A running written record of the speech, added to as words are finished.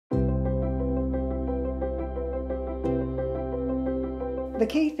The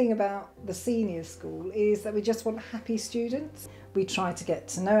key thing about the senior school is that we just want happy students. We try to get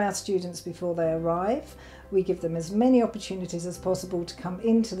to know our students before they arrive. We give them as many opportunities as possible to come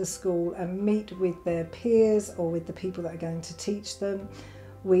into the school and meet with their peers or with the people that are going to teach them.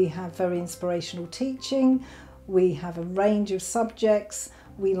 We have very inspirational teaching. We have a range of subjects.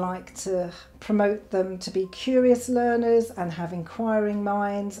 We like to promote them to be curious learners and have inquiring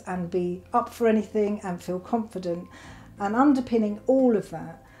minds and be up for anything and feel confident. And underpinning all of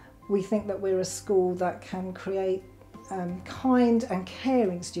that, we think that we're a school that can create kind and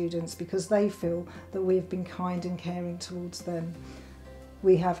caring students because they feel that we have been kind and caring towards them.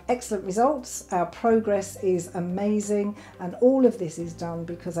 We have excellent results, our progress is amazing, and all of this is done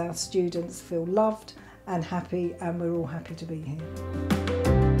because our students feel loved and happy, and we're all happy to be here.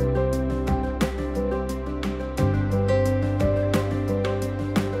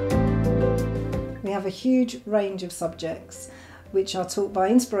 We have a huge range of subjects which are taught by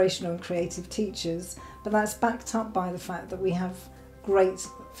inspirational and creative teachers, but that's backed up by the fact that we have great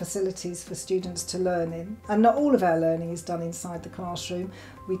facilities for students to learn in. And not all of our learning is done inside the classroom.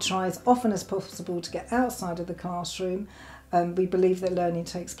 We try as often as possible to get outside of the classroom. We believe that learning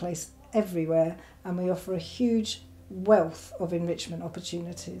takes place everywhere, and we offer a huge wealth of enrichment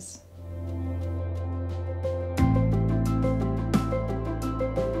opportunities.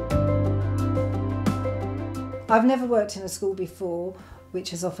 I've never worked in a school before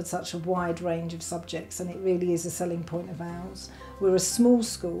which has offered such a wide range of subjects, and it really is a selling point of ours. We're a small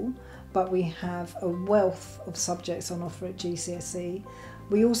school, but we have a wealth of subjects on offer at GCSE.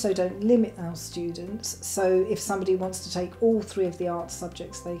 We also don't limit our students, so if somebody wants to take all three of the arts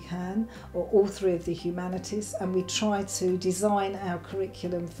subjects they can, or all three of the humanities, and we try to design our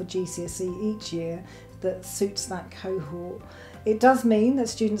curriculum for GCSE each year that suits that cohort. It does mean that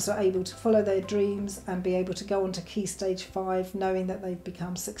students are able to follow their dreams and be able to go on to Key Stage 5 knowing that they've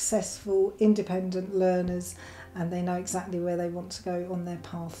become successful, independent learners and they know exactly where they want to go on their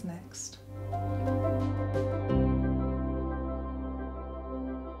path next.